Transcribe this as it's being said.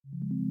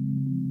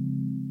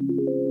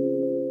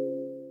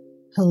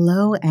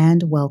Hello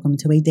and welcome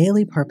to a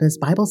Daily Purpose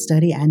Bible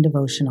Study and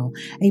Devotional,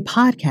 a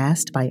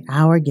podcast by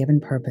Our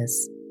Given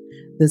Purpose.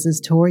 This is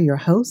Tori, your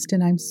host,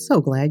 and I'm so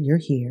glad you're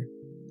here.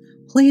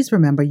 Please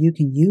remember you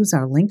can use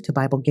our link to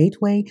Bible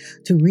Gateway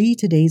to read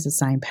today's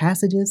assigned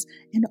passages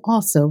and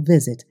also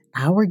visit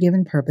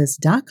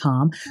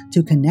OurGivenPurpose.com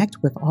to connect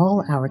with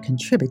all our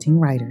contributing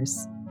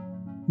writers.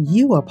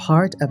 You are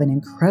part of an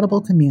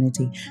incredible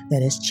community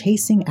that is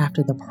chasing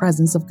after the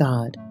presence of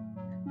God.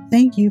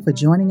 Thank you for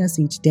joining us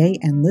each day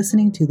and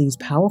listening to these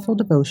powerful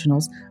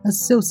devotionals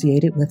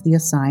associated with the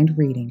assigned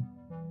reading.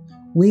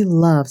 We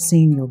love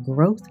seeing your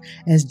growth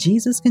as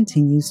Jesus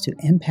continues to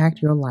impact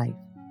your life.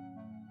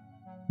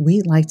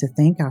 We'd like to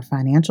thank our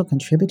financial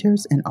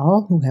contributors and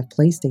all who have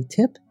placed a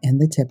tip in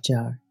the tip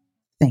jar.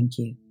 Thank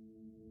you.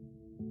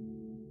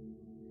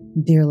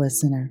 Dear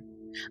listener,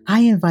 I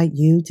invite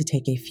you to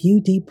take a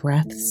few deep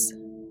breaths.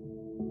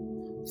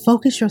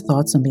 Focus your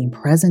thoughts on being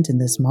present in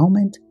this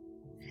moment.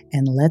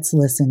 And let's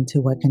listen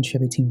to what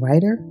contributing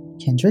writer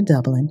Kendra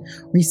Dublin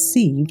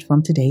received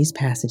from today's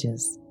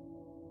passages.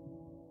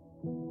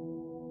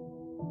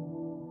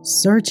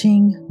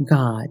 Searching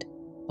God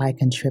by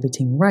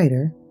contributing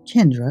writer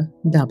Kendra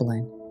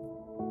Dublin.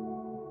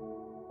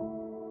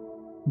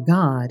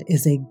 God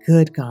is a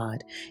good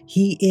God.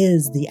 He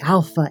is the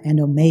Alpha and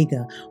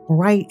Omega,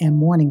 bright and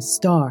morning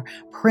star,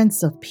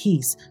 Prince of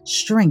Peace,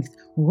 strength,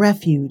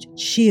 refuge,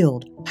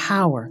 shield,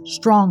 power,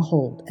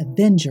 stronghold,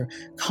 avenger,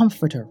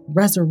 comforter,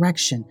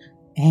 resurrection,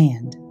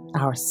 and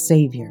our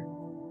Savior.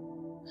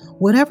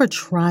 Whatever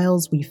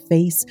trials we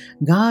face,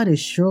 God is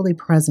surely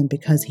present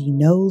because He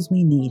knows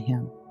we need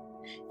Him.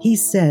 He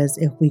says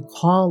if we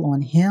call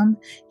on Him,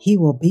 He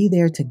will be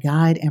there to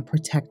guide and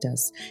protect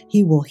us.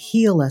 He will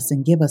heal us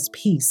and give us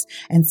peace.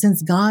 And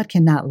since God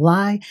cannot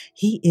lie,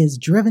 He is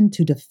driven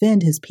to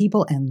defend His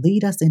people and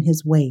lead us in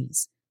His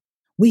ways.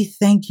 We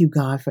thank you,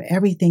 God, for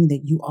everything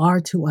that you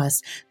are to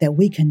us that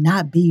we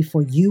cannot be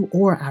for you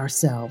or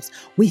ourselves.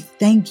 We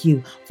thank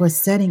you for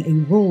setting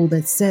a rule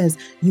that says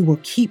you will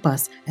keep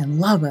us and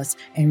love us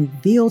and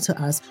reveal to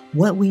us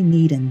what we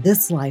need in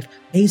this life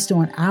based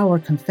on our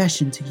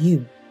confession to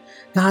you.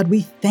 God,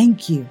 we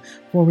thank you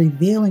for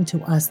revealing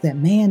to us that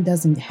man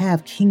doesn't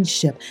have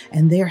kingship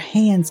and their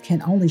hands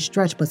can only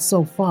stretch but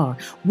so far.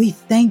 We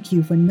thank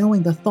you for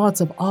knowing the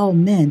thoughts of all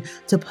men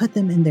to put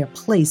them in their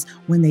place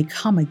when they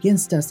come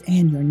against us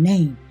and your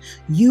name.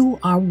 You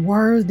are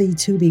worthy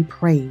to be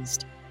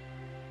praised.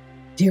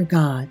 Dear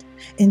God,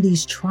 in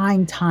these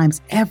trying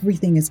times,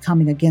 everything is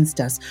coming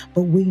against us,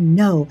 but we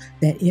know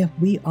that if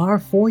we are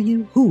for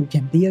you, who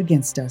can be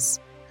against us?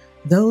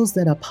 Those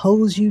that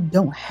oppose you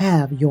don't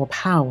have your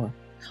power.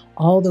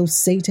 Although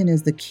Satan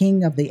is the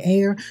king of the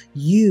air,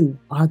 you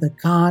are the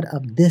God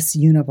of this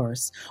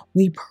universe.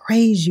 We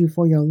praise you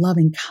for your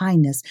loving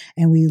kindness,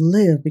 and we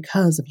live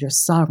because of your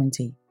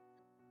sovereignty.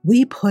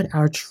 We put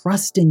our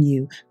trust in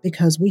you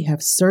because we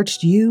have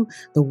searched you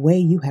the way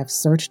you have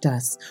searched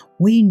us.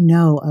 We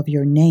know of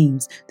your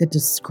names that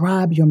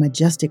describe your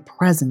majestic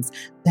presence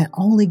that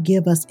only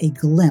give us a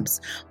glimpse,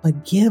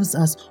 but gives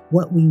us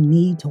what we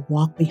need to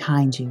walk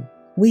behind you.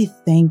 We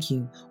thank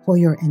you for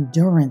your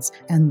endurance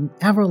and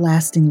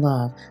everlasting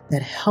love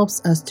that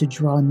helps us to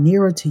draw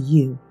nearer to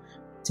you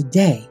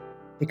today,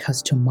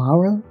 because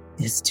tomorrow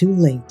is too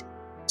late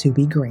to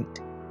be great.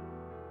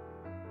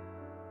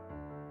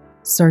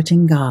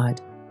 Searching God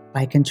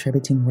by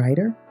contributing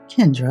writer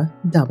Kendra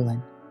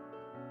Dublin.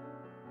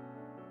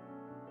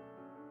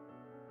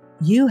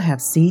 You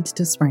have seeds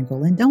to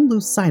sprinkle, and don't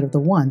lose sight of the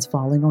ones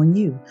falling on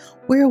you.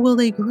 Where will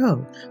they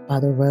grow?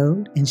 By the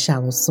road, in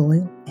shallow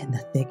soil, in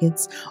the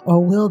thickets? Or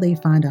will they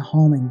find a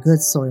home in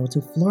good soil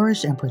to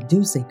flourish and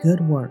produce a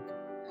good work?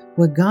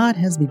 What God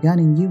has begun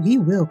in you, He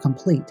will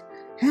complete.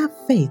 Have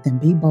faith and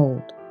be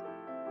bold.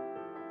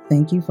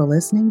 Thank you for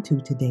listening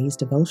to today's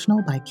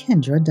devotional by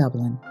Kendra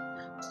Dublin.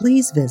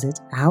 Please visit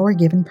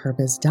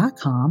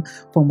OurGivenPurpose.com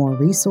for more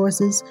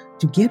resources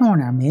to get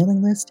on our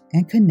mailing list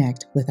and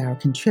connect with our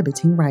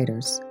contributing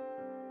writers.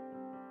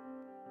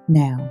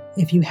 Now,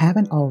 if you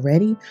haven't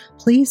already,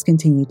 please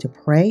continue to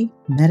pray,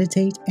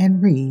 meditate,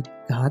 and read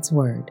God's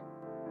Word.